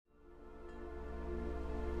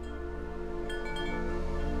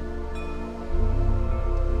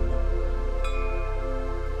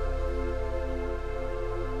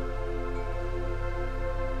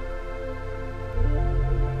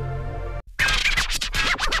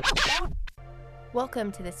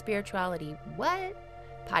Welcome to the Spirituality What?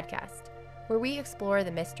 Podcast, where we explore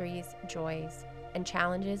the mysteries, joys, and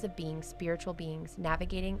challenges of being spiritual beings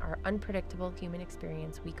navigating our unpredictable human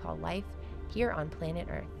experience we call life here on planet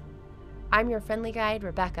Earth. I'm your friendly guide,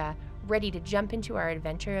 Rebecca, ready to jump into our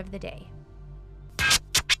adventure of the day.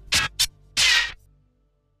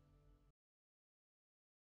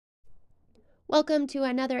 Welcome to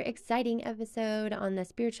another exciting episode on the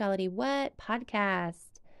Spirituality What? Podcast.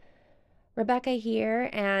 Rebecca here,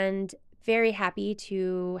 and very happy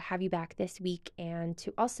to have you back this week and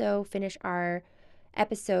to also finish our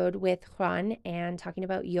episode with Hronn and talking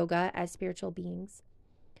about yoga as spiritual beings.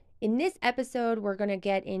 In this episode, we're going to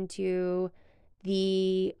get into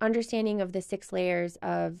the understanding of the 6 layers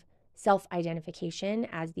of self-identification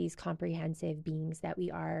as these comprehensive beings that we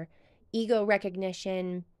are, ego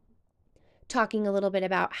recognition, talking a little bit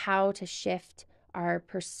about how to shift our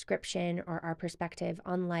prescription or our perspective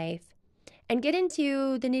on life, and get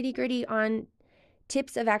into the nitty-gritty on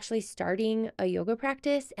tips of actually starting a yoga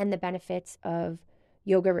practice and the benefits of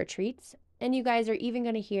yoga retreats. And you guys are even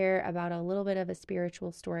going to hear about a little bit of a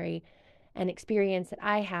spiritual story and experience that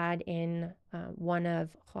I had in one of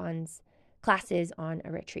Hronn's classes on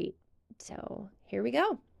a retreat. So here we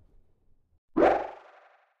go.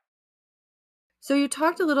 So you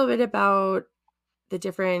talked a little bit about the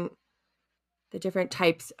different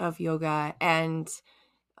types of yoga and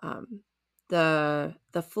the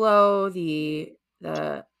flow, the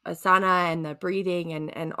asana and the breathing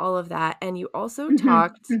and all of that. And you also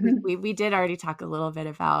talked, we did already talk a little bit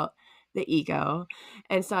about the ego.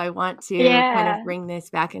 And so I want to kind of bring this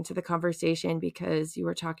back into the conversation because you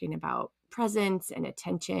were talking about presence and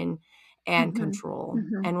attention and control.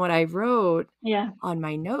 And what I wrote on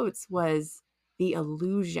my notes was the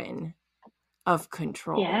illusion of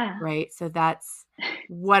control, right? So that's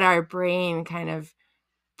what our brain kind of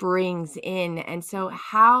brings in. And so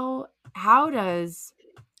how does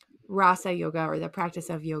rasa yoga, or the practice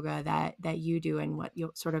of yoga that you do and what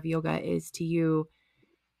sort of yoga is to you,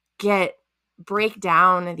 break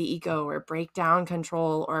down the ego or break down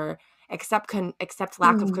control or accept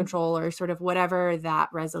lack of control, or sort of whatever that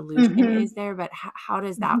resolution is there, but how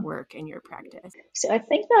does that work in your practice? So I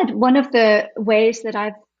think that one of the ways that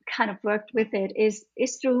I've kind of worked with it is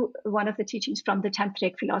through one of the teachings from the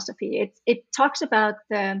tantric philosophy. It talks about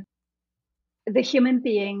the human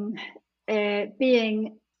being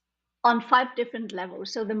being on 5 different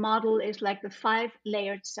levels. So the model is like the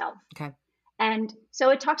 5-layered self. Okay. And so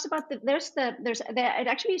it talks about it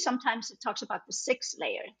actually sometimes it talks about the 6th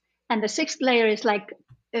layer. And the 6th layer is like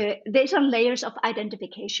these are layers of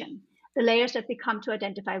identification, the layers that we come to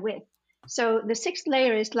identify with. So the 6th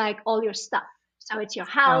layer is like all your stuff. So it's your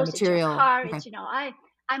house, it's your car, okay. It's,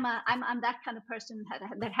 I'm that kind of person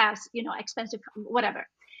that has, expensive, whatever.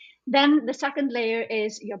 Then the 2nd layer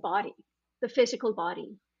is your body, the physical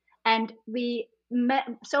body. And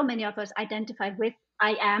so many of us identify with,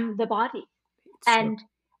 I am the body. And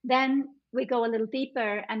then we go a little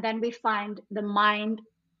deeper, and then we find the mind,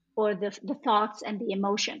 or the thoughts and the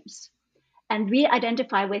emotions. And we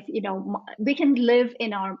identify with, we can live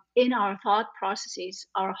in our thought processes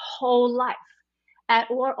our whole life,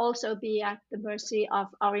 or also be at the mercy of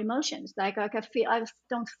our emotions. Like I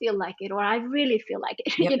don't feel like it, or I really feel like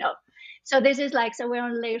it, Yep. So this is like, so we're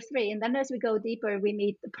on layer 3. And then as we go deeper, we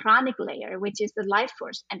meet the pranic layer, which is the life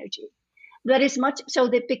force energy. That is so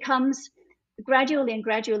that becomes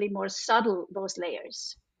gradually more subtle, those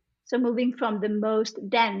layers. So moving from the most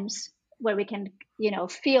dense, where we can,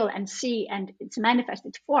 feel and see and its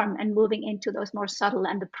manifested form, and moving into those more subtle.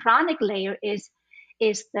 And the pranic layer is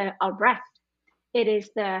our breath. It's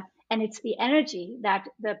the energy that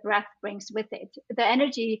the breath brings with it. The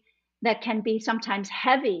energy that can be sometimes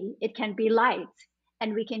heavy, it can be light.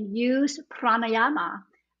 And we can use pranayama,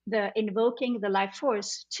 the invoking the life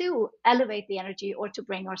force, to elevate the energy or to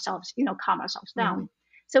bring ourselves, calm ourselves down.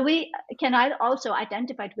 So we can also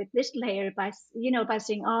identify with this layer by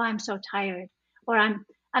saying, oh, I'm so tired, or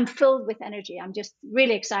I'm filled with energy. I'm just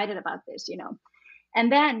really excited about this,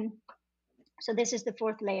 And then, so this is the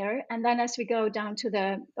 4th layer. And then as we go down to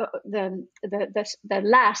the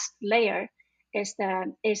last layer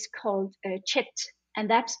is called chit. And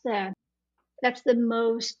that's the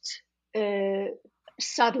most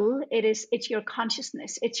subtle. It's your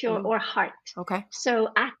consciousness, it's your heart. Okay. So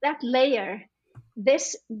at that layer,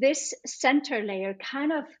 this center layer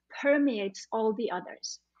kind of permeates all the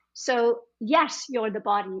others. So yes, you're the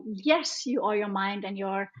body. Yes, you are your mind and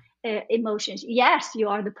your emotions. Yes, you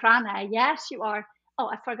are the prana. Yes, you are. Oh,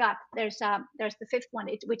 I forgot. There's the 5th one,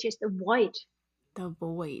 which is the void. The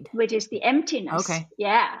void. Which is the emptiness. Okay.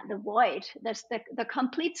 Yeah, the void. That's the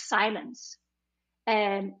complete silence.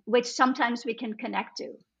 which sometimes we can connect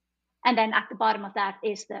to. And then at the bottom of that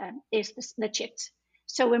is the chit.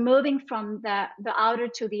 So we're moving from the outer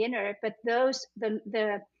to the inner, but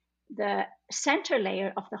the center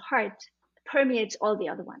layer of the heart permeates all the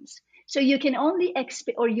other ones. So you can only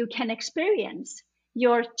you can experience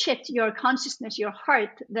your chit, your consciousness, your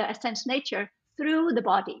heart, the essence nature through the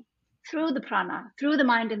body, through the prana, through the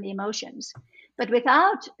mind and the emotions. But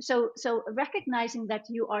without so recognizing that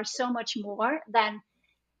you are so much more than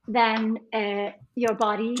your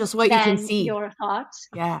body, just what you can see, your thoughts.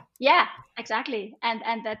 Yeah, exactly.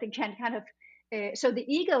 And that they can kind of so the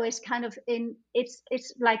ego is kind of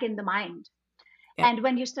it's like in the mind. Yep. And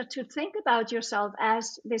when you start to think about yourself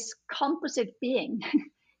as this composite being,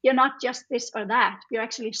 you're not just this or that, you're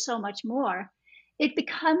actually so much more. It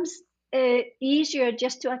becomes easier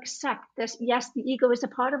just to accept that, yes, the ego is a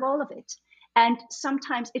part of all of it. And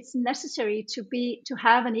sometimes it's necessary to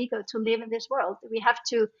have an ego to live in this world. We have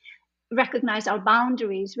to recognize our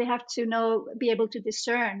boundaries. We have to be able to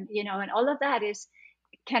discern, and all of that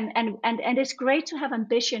and it's great to have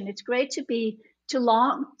ambition. It's great to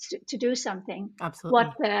long to do something. Absolutely.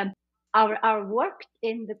 What our work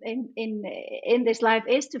in this life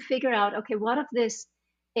is to figure out, okay, what of this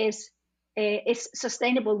is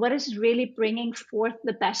sustainable? What is really bringing forth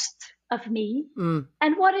the best of me?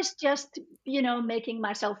 And what is just, making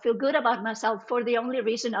myself feel good about myself for the only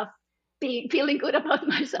reason of feeling good about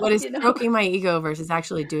myself? What is stroking my ego versus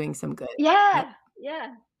actually doing some good? Yeah.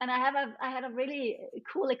 And I had a really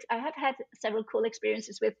cool. I have had several cool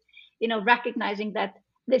experiences with, recognizing that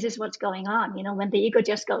this is what's going on. When the ego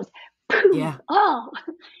just goes, poof, yeah. Oh,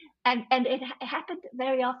 and it happened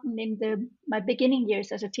very often in my beginning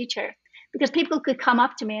years as a teacher, because people could come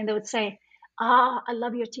up to me and they would say, I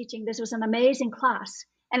love your teaching. This was an amazing class.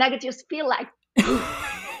 And I could just feel like,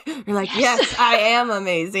 you're like, yes, I am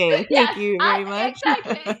amazing. Thank you very much.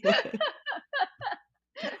 Exactly.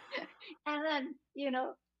 And then,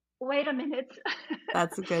 wait a minute.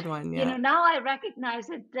 That's a good one. Yeah. Now I recognize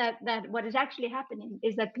that what is actually happening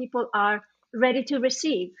is that people are ready to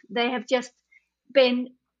receive. They have just been,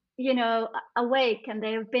 awake, and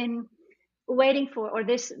they have been waiting for, or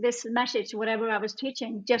this message, whatever I was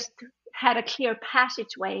teaching, just had a clear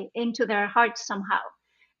passageway into their hearts somehow.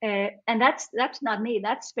 And that's not me.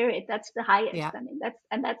 That's spirit. That's the highest. Yeah. I mean,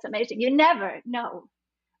 that's amazing. You never know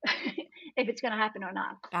if it's going to happen or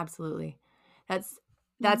not. Absolutely.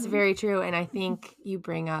 That's very true. And I think you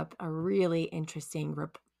bring up a really interesting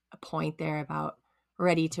point there about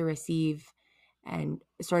ready to receive and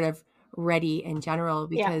sort of ready in general,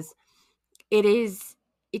 because it's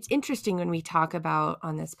interesting when we talk about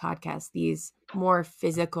on this podcast these more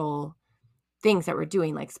physical things that we're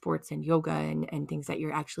doing, like sports and yoga and things that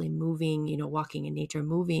you're actually moving, walking in nature,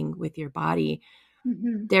 moving with your body.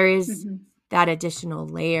 There is that additional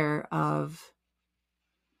layer of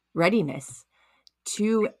readiness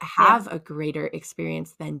to have a greater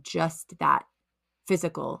experience than just that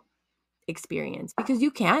physical experience, because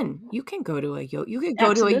you can go to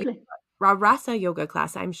a rasa yoga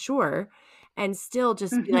class, I'm sure, and still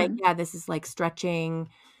just be like, yeah, this is like stretching,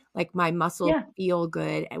 like my muscles feel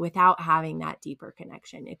good, without having that deeper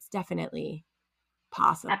connection. It's definitely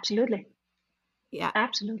possible. Absolutely. Yeah.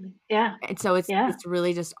 Absolutely. Yeah. And so it's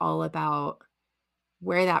really just all about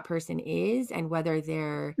where that person is and whether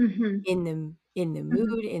they're in the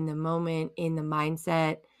mood, in the moment, in the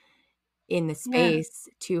mindset, in the space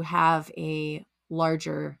to have a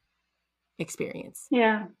larger experience.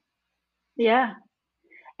 Yeah.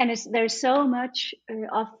 And there's so much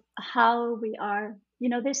of how we are,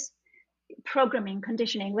 this programming,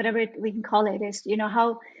 conditioning, whatever we can call it, is,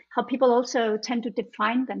 how people also tend to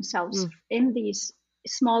define themselves in these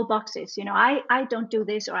small boxes. I don't do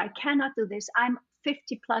this, or I cannot do this. I'm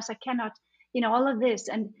 50 plus. I cannot, all of this.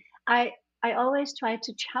 And I always try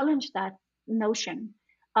to challenge that notion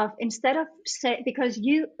of, instead of because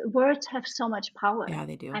words have so much power. Yeah,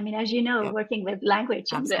 they do. I mean, as you know, working with language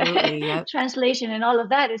and translation and all of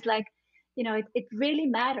that is like, it really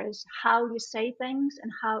matters how you say things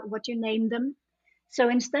and what you name them. So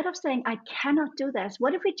instead of saying, I cannot do this,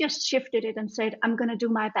 what if we just shifted it and said, I'm going to do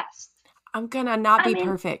my best? I'm going to not be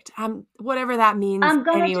perfect. Whatever that means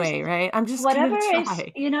anyway, right? I'm just going to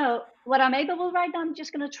try. Is, what I'm able to right now, I'm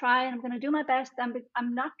just going to try, and I'm going to do my best. I'm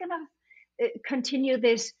not going to continue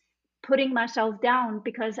this putting myself down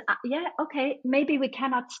because, maybe we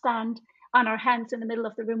cannot stand on our hands in the middle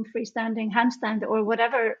of the room, freestanding handstand or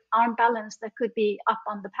whatever arm balance that could be up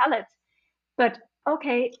on the pallet. But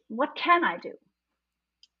okay, what can I do?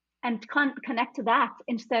 And connect to that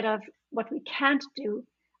instead of what we can't do.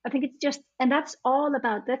 I think it's just, and that's all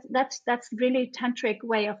about that. That's really tantric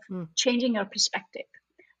way of changing your perspective.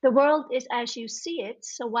 The world is as you see it,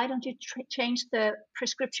 so why don't you change the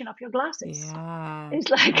prescription of your glasses? Yeah. It's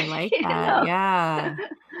like, I like that. Yeah.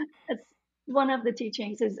 it's one of the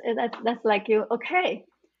teachings is that's like you, okay,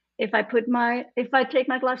 if I take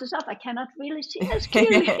my glasses off, I cannot really see as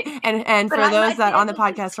clearly. and But for I those might that be on the able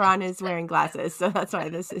to podcast, Hronn is wearing glasses, so that's why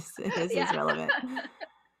this is yeah. relevant.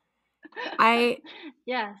 I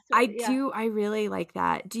Yeah. So, I yeah. do. I really like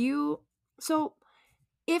that. So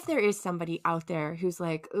if there is somebody out there who's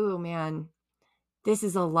like, oh man, this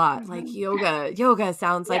is a lot. Like yoga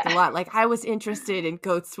sounds like a lot. Like I was interested in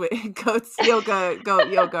goat yoga, goat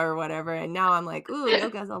yoga or whatever. And now I'm like, ooh,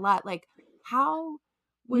 yoga's a lot. Like how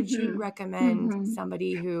would you recommend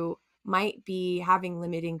somebody who might be having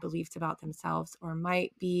limiting beliefs about themselves or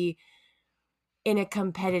might be in a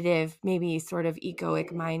competitive, maybe sort of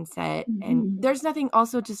egoic mindset? And there's nothing,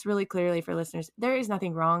 also just really clearly for listeners, there is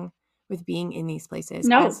nothing wrong with being in these places.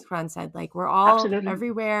 No. As Hronn said, like we're all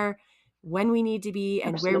everywhere when we need to be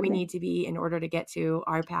and where we need to be in order to get to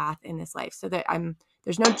our path in this life. So that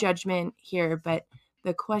there's no judgment here, but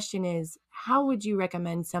the question is, how would you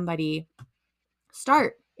recommend somebody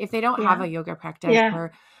start if they don't have a yoga practice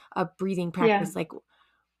or a breathing practice? Like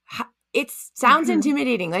it sounds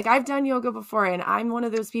intimidating. Like I've done yoga before and I'm one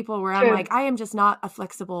of those people where I'm like, I am just not a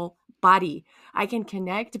flexible body. I can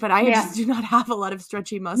connect, but I just do not have a lot of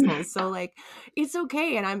stretchy muscles. So like, it's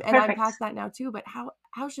okay. And I'm past that now too, but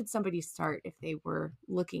how should somebody start if they were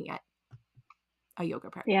looking at a yoga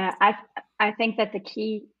practice? Yeah. I think that the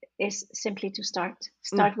key is simply to start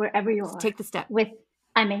wherever you are. Take the step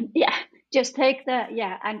just take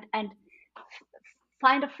and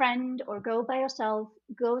find a friend or go by yourself,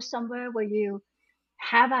 go somewhere where you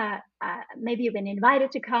have maybe you've been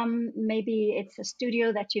invited to come, maybe it's a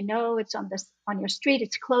studio that it's on your street,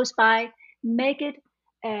 it's close by. Make it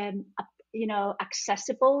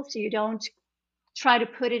accessible, so you don't try to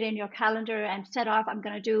put it in your calendar and set off, I'm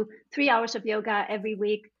going to do 3 hours of yoga every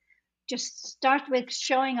week. Just start with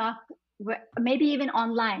showing up, maybe even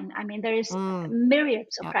online. I mean, there is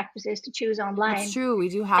myriads of practices to choose online. That's true. We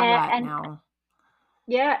do have that now.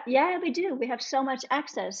 Yeah, we do. We have so much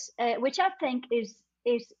access, which I think is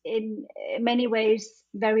in many ways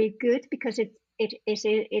very good, because it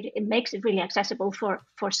makes it really accessible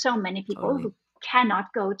for so many people who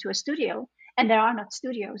cannot go to a studio, and there are not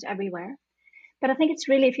studios everywhere. But I think it's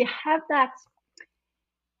really, if you have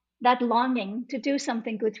that longing to do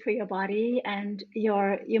something good for your body, and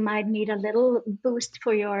you might need a little boost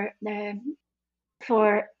for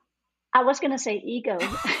I was going to say ego,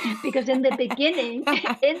 because in the beginning,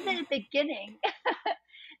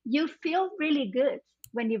 you feel really good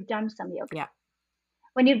when you've done some yoga. Yeah.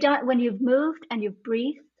 When you've moved and you've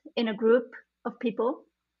breathed in a group of people,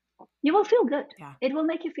 you will feel good. Yeah. It will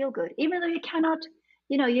make you feel good, even though you cannot.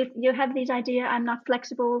 You have this idea, I'm not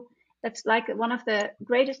flexible. That's like one of the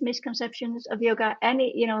greatest misconceptions of yoga,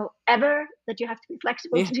 ever, that you have to be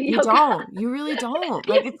flexible to do yoga. You don't. You really don't.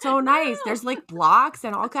 Like, it's so nice. There's like blocks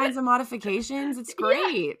and all kinds of modifications. It's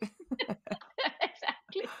great.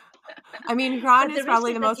 Exactly. I mean, Hronn is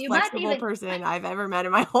probably the most flexible person I've ever met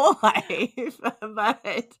in my whole life.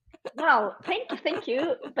 But well, thank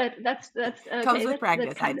you. But that's okay. Comes with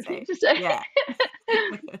practice, I'd say. Yeah.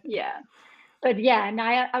 Yeah. But yeah,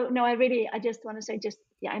 I just want to say, just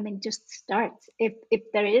start. If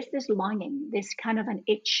there is this longing, this kind of an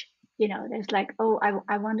itch, there's like, oh,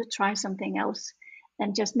 I want to try something else,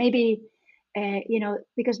 and just maybe,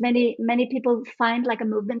 because many people find like a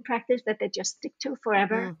movement practice that they just stick to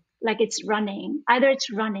forever. Like it's running, either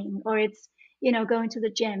it's running or it's, going to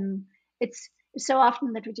the gym. It's so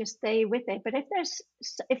often that we just stay with it. But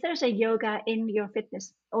if there's a yoga in your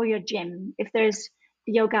fitness or your gym, if there's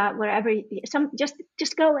yoga wherever,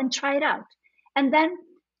 just go and try it out, and then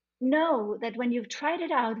know that when you've tried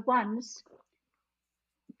it out once,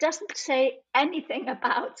 doesn't say anything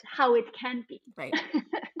about how it can be, right?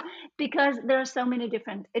 Because there are so many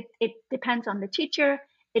different, it depends on the teacher,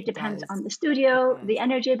 it depends on the studio, the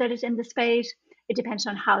energy that is in the space, it depends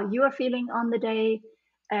on how you are feeling on the day.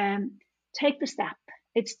 Take the step.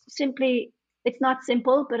 It's not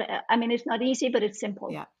simple, but it's not easy, but it's simple.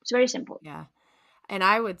 Yeah, it's very simple. Yeah. And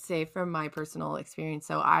I would say from my personal experience,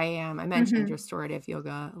 so I mentioned restorative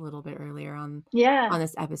yoga a little bit earlier on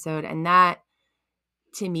this episode. And that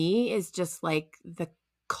to me is just like the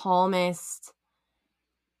calmest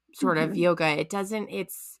sort of yoga.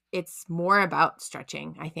 It's more about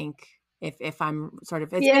stretching. I think if I'm sort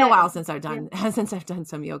of, it's been a while since I've done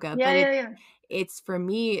some yoga, but it's for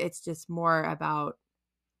me, it's just more about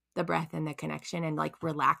the breath and the connection and like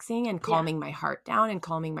relaxing and calming my heart down and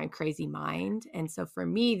calming my crazy mind. And so for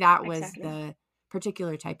me, that was the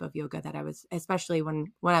particular type of yoga that I was, especially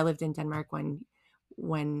when I lived in Denmark,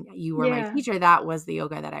 when you were my teacher, that was the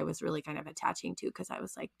yoga that I was really kind of attaching to, because I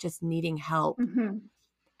was like just needing help.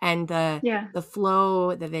 And the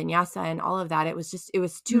flow, the vinyasa and all of that, it was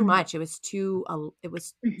too much. It was too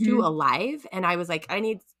alive. And I was like,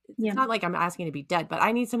 it's not like I'm asking to be dead, but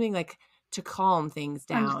I need something like to calm things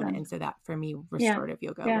down. And so that for me, restorative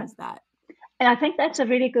yoga was that. And I think that's a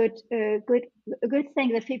really good thing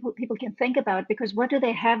that people can think about, because what do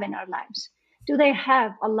they have in our lives? Do they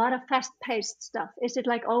have a lot of fast-paced stuff? Is it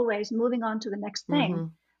like always moving on to the next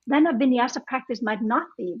thing? Then a vinyasa practice might not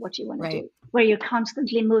be what you want to do, where you're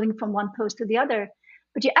constantly moving from one pose to the other,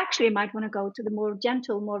 but you actually might want to go to the more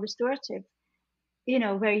gentle, more restorative,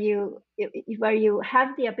 where you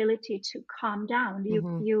have the ability to calm down.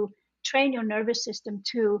 You train your nervous system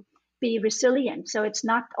to be resilient, so it's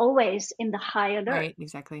not always in the high alert. Right,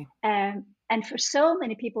 exactly. And for so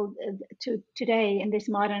many people today in this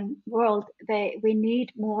modern world, we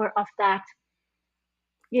need more of that,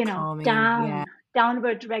 calming,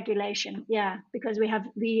 downward regulation. Because we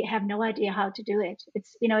have no idea how to do it.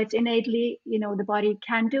 It's it's innately, the body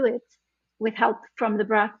can do it with help from the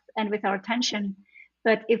breath and with our attention.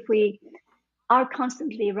 But if we are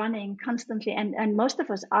constantly running, and most of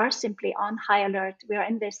us are simply on high alert, we are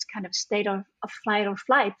in this kind of state of flight or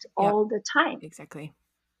flight all the time. Exactly.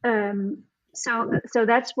 So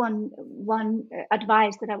that's one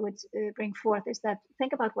advice that I would bring forth, is that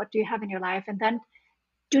think about what do you have in your life, and then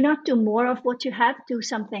do not do more of what you have, do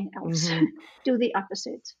something else. Do the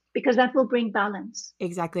opposite, because that will bring balance.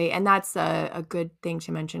 Exactly. And that's a good thing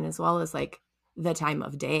to mention as well, as like the time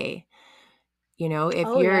of day. If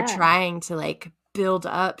you're trying to like build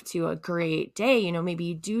up to a great day, maybe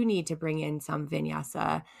you do need to bring in some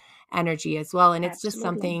vinyasa energy as well. And it's just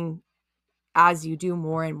something as you do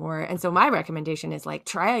more and more. And so my recommendation is like,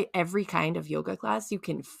 try every kind of yoga class you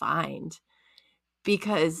can find,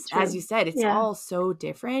 because as you said, it's all so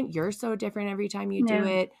different. You're so different every time you do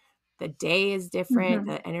it. The day is different.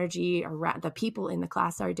 The energy around the people in the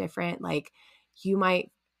class are different. Like you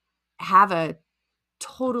might have a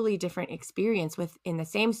totally different experience in the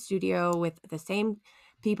same studio with the same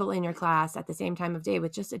people in your class at the same time of day,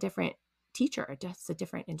 with just a different teacher, just a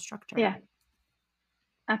different instructor. Yeah,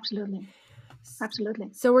 absolutely.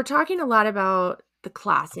 So we're talking a lot about the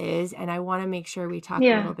classes, and I want to make sure we talk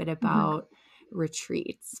a little bit about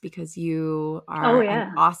retreats, because you are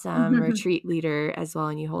an awesome retreat leader as well,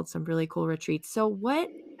 and you hold some really cool retreats. So what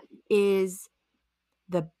is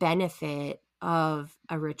the benefit of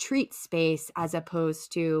a retreat space as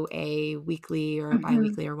opposed to a weekly or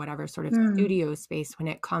bi-weekly or whatever sort of studio space when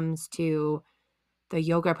it comes to the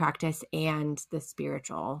yoga practice and the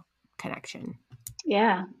spiritual connection?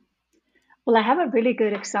 Yeah. Well, I have a really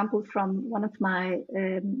good example from one of my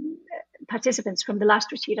participants from the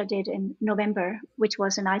last retreat I did in November, which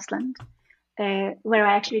was in Iceland, where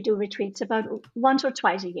I actually do retreats about once or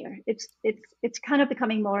twice a year. It's kind of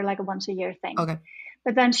becoming more like a once a year thing. Okay.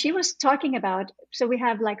 But then she was talking about, so we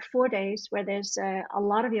have like 4 days where there's a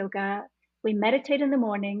lot of yoga. We meditate in the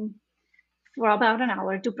morning for about an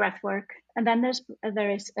hour, do breath work, and then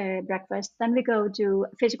there is breakfast. Then we go do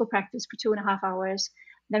physical practice for 2.5 hours.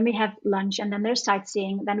 Then we have lunch, and then there's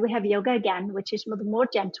sightseeing. Then we have yoga again, which is more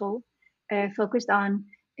gentle, focused on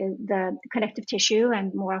the connective tissue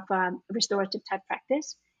and more of a restorative type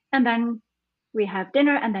practice. And then we have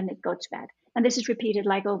dinner, and then it goes to bed. And this is repeated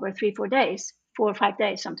like over 4 days, 4 or 5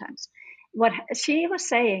 days sometimes. What she was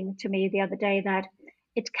saying to me the other day, that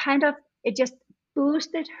it just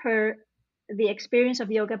boosted the experience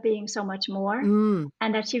of yoga being so much more,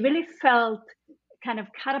 and that she really felt kind of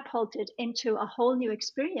catapulted into a whole new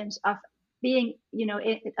experience of being,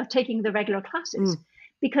 of taking the regular classes,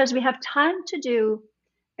 because we have time to do,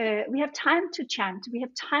 we have time to chant, we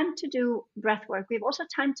have time to do breath work, we have also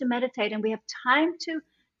time to meditate, and we have time to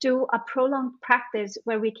do a prolonged practice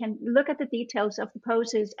where we can look at the details of the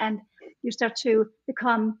poses, and you start to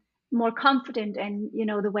become more confident in,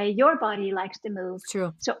 the way your body likes to move.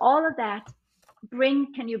 True. So all of that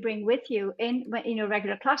can you bring with you in your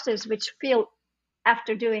regular classes, which feel,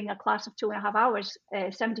 after doing a class of 2.5 hours,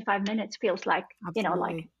 75 minutes feels like,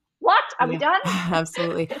 like, what are we done?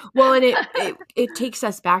 Absolutely. Well, and it takes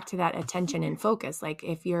us back to that attention and focus. Like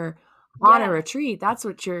if you're on a retreat, that's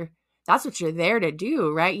what you're there to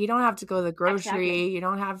do, right? You don't have to go to the grocery. Exactly. You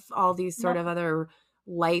don't have all these sort of other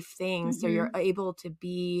life things. So you're able to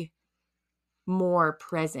be more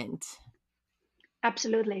present.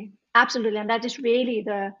 Absolutely. And that is really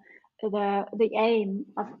the aim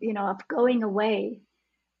of, of going away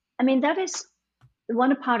I mean, that is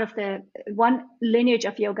one part of the one lineage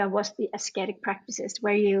of yoga was the ascetic practices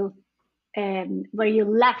where you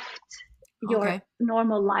left your Okay.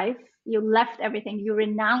 normal life, you left everything, you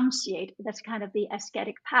renunciate. That's kind of the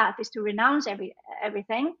ascetic path, is to renounce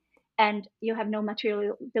everything, and you have no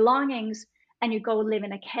material belongings, and you go live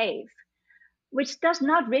in a cave, which does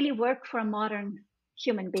not really work for a modern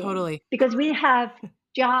human being. Totally. Because we have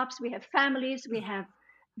jobs, we have families, we have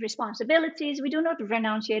responsibilities. We do not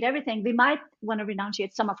renunciate everything. We might want to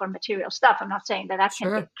renunciate some of our material stuff. I'm not saying that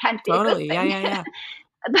Sure. can't be Totally. a good thing. Yeah.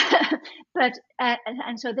 But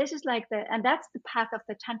and so this is like that's the path of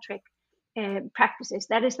the tantric practices.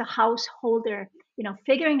 That is the householder,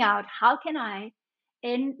 figuring out how can I,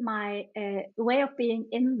 in my way of being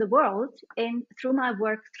in the world, through my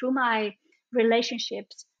work, through my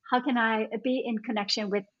relationships, how can I be in connection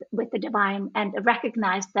with the divine and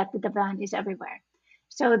recognize that the divine is everywhere.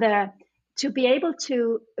 So to be able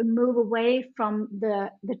to move away from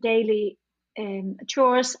the daily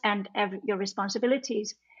chores and your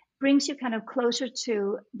responsibilities brings you kind of closer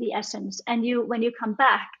to the essence. And when you come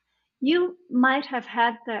back, you might have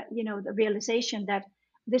had the realization that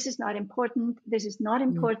this is not important, this is not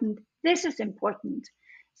important, this is important.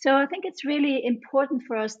 So I think it's really important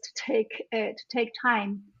for us to take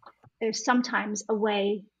time sometimes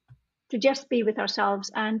away, to just be with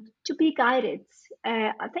ourselves and to be guided.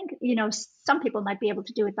 I think, some people might be able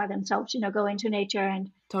to do it by themselves, go into nature and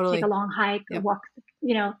Totally. take a long hike, Yep. or walk,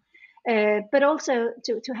 but also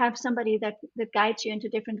to have somebody that guides you into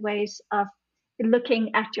different ways of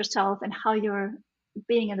looking at yourself and how you're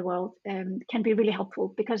being in the world can be really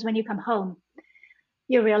helpful. Because when you come home,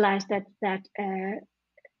 you realize that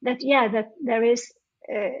there is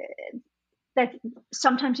that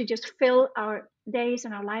sometimes you just fill our days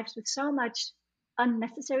and our lives with so much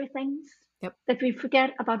unnecessary things. Yep. That we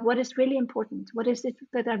forget about what is really important. What is it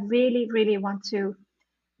that I really, really want to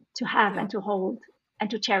have, Yep. and to hold and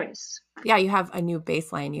to cherish? Yeah, you have a new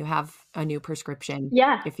baseline. You have a new prescription,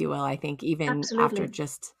 if you will. I think even Absolutely. after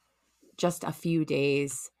just a few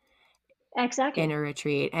days Exactly. in a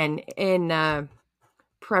retreat. And in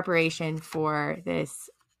preparation for this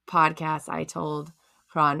podcast, I told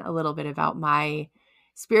Hronn a little bit about my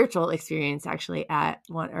spiritual experience actually at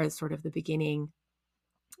sort of the beginning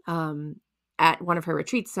at one of her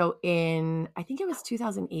retreats. So I think it was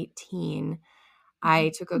 2018, I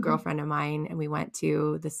took a girlfriend of mine and we went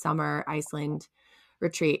to the summer Iceland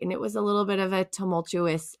retreat. And it was a little bit of a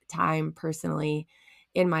tumultuous time personally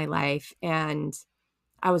in my life. And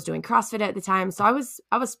I was doing CrossFit at the time. So I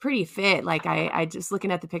was pretty fit. Like I just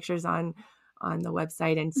looking at the pictures on the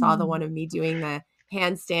website and saw the one of me doing the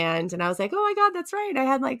handstand. And I was like, oh my God, that's right. I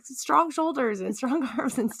had like strong shoulders and strong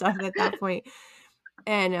arms and stuff at that point.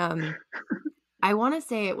 And I want to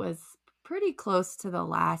say it was pretty close to the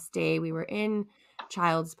last day. We were in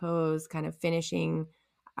child's pose, kind of finishing,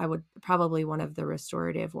 I would probably one of the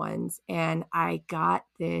restorative ones. And I got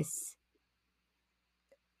this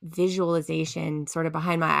visualization sort of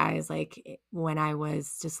behind my eyes, like when I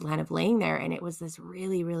was just kind of laying there, and it was this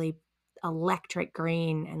really, really electric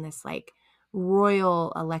green and this like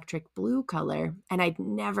royal electric blue color. And I'd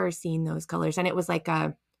never seen those colors. And it was like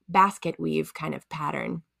a basket weave kind of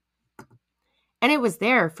pattern. And it was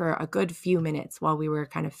there for a good few minutes while we were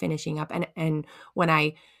kind of finishing up. And when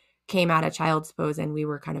I came out of child's pose and we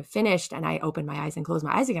were kind of finished and I opened my eyes and closed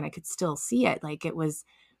my eyes again, I could still see it. Like it was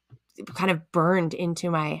kind of burned into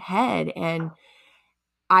my head. And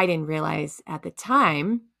I didn't realize at the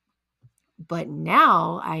time, but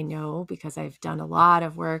now I know, because I've done a lot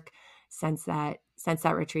of work since that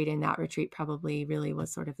retreat, and that retreat probably really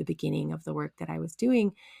was sort of the beginning of the work that I was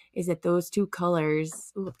doing, is that those two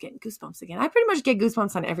colors, I'm getting goosebumps again. I pretty much get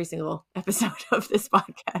goosebumps on every single episode of this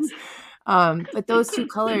podcast. But those two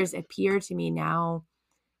colors appear to me now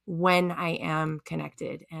when I am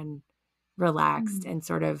connected and relaxed and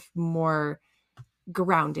sort of more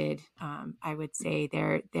grounded. I would say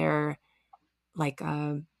they're like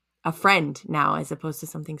a friend now, as opposed to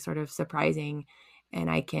something sort of surprising.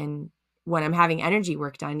 And I can, when I'm having energy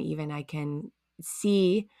work done, even I can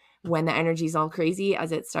see when the energy's all crazy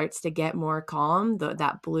as it starts to get more calm,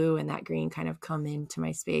 that blue and that green kind of come into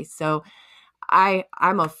my space. So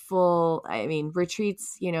I'm a full, I mean,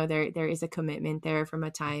 retreats, there is a commitment there from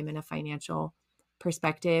a time and a financial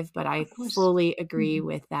perspective, but I fully agree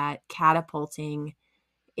with that catapulting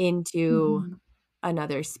into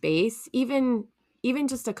another space, even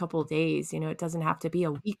just a couple of days, it doesn't have to be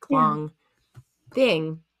a week-long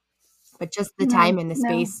thing, but just the time and the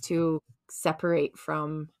space to separate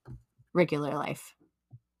from regular life.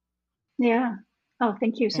 Yeah, Oh,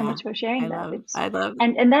 thank you so Yeah. much for sharing that. I love.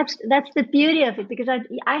 And that's the beauty of it, because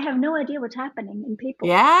I have no idea what's happening in people.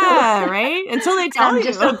 Yeah, right? Until they And tell I'm you.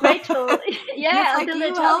 just so grateful. And it's Yeah, like, until they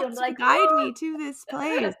you tell you, I'm helped like, guide me what? to this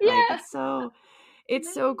place. Like, Yeah.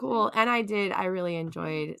 it's so cool. Amazing. And I really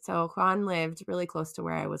enjoyed. So Hronn lived really close to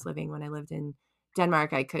where I was living when I lived in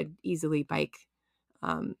Denmark. I could easily bike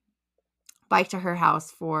to her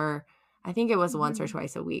house for, I think it was once or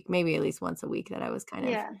twice a week, maybe at least once a week, that I was kind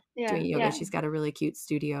of doing yoga. Yeah. She's got a really cute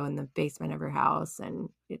studio in the basement of her house, and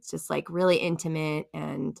it's just like really intimate.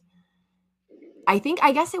 And I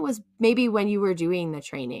guess it was maybe when you were doing the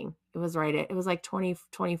training. It was like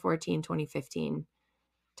 2014, 2015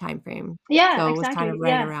 timeframe. Yeah, So it was kind exactly. of right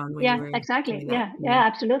Yeah. around when you Yeah, were exactly. doing that Yeah. Yeah,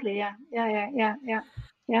 training. absolutely. Yeah.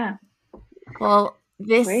 Yeah. Well,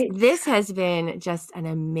 Great. this has been just an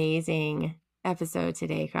amazing episode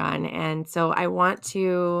today, Hronn. And so I want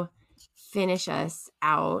to finish us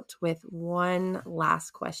out with one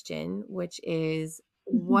last question, which is,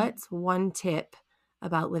 what's one tip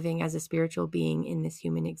about living as a spiritual being in this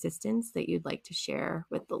human existence that you'd like to share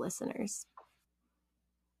with the listeners?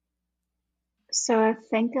 So I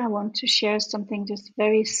think I want to share something just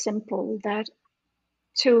very simple, that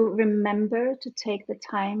to remember to take the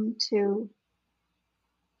time to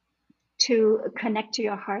connect to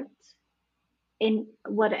your heart in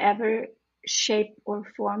whatever shape or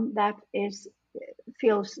form that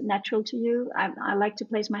feels natural to you. I like to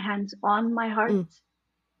place my hands on my heart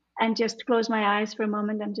and just close my eyes for a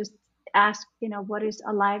moment and just ask, what is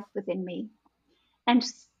alive within me? And,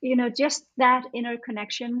 just that inner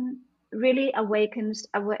connection really awakens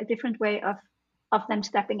a different way of them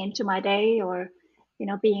stepping into my day, or,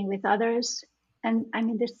 being with others. And I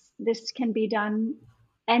mean, this can be done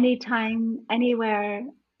anytime, anywhere.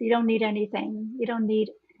 You don't need anything. You don't need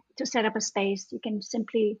to set up a space. You can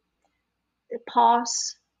simply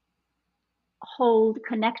pause, hold,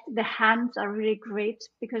 connect. The hands are really great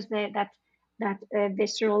because that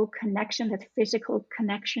visceral connection, that physical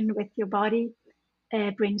connection with your body,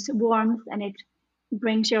 brings warmth, and it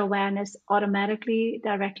brings your awareness automatically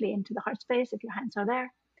directly into the heart space if your hands are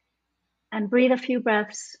there. And breathe a few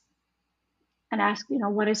breaths and ask,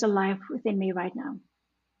 what is alive within me right now?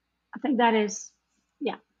 I think that is,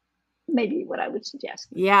 maybe what I would suggest.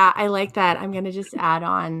 Yeah, I like that. I'm going to just add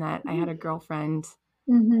on that I had a girlfriend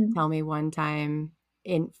tell me one time,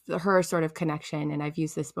 in her sort of connection, and I've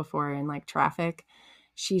used this before in like traffic,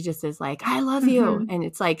 she just is like, I love you. And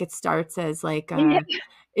it's like, it starts as like,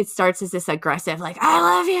 it starts as this aggressive, like, I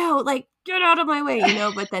love you, like, get out of my way,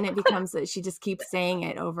 but then it becomes that she just keeps saying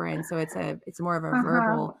it over. And so it's more of a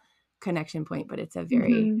verbal connection point, but it's a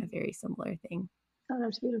very similar thing. Oh,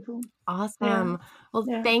 that's beautiful. Awesome. Well,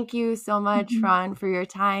 thank you so much, Hronn, for your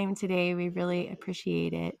time today. We really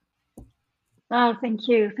appreciate it. Oh, thank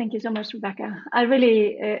you. Thank you so much, Rebecca. I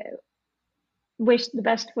really wish the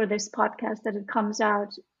best for this podcast, that it comes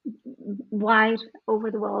out wide over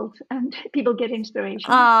the world and people get inspiration.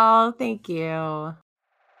 Oh, thank you.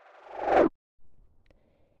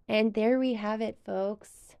 And there we have it,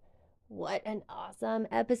 folks. What an awesome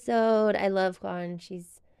episode. I love Hronn.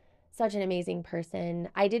 She's such an amazing person.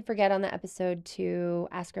 I did forget on the episode to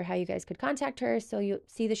ask her how you guys could contact her, so you'll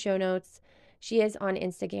see the show notes. She is on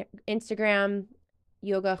Instagram,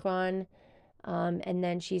 Yoga Hronn. And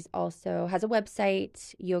then she's also has a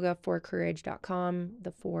website, yogaforcourage.com.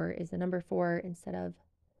 The 4 is the number 4 instead of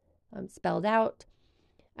spelled out.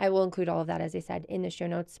 I will include all of that, as I said, in the show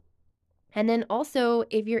notes. And then also,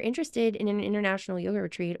 if you're interested in an international yoga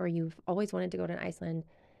retreat, or you've always wanted to go to Iceland,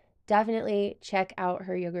 definitely check out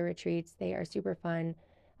her yoga retreats. They are super fun.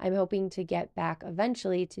 I'm hoping to get back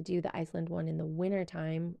eventually to do the Iceland one in the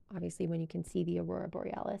wintertime, obviously when you can see the Aurora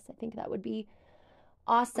Borealis. I think that would be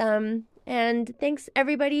awesome. And thanks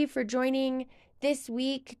everybody for joining this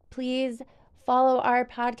week. Please follow our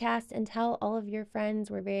podcast and tell all of your friends.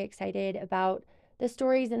 We're very excited about the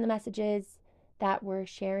stories and the messages that we're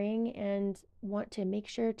sharing, and want to make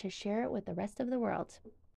sure to share it with the rest of the world.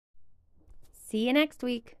 See you next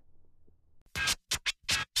week.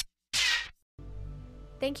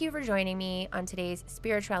 Thank you for joining me on today's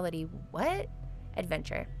Spirituality What?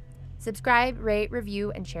 Adventure. Subscribe, rate, review,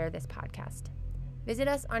 and share this podcast. Visit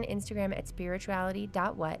us on Instagram at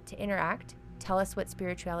spirituality.what to interact, tell us what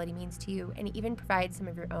spirituality means to you, and even provide some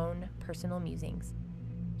of your own personal musings.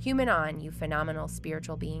 Human on, you phenomenal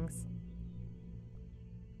spiritual beings.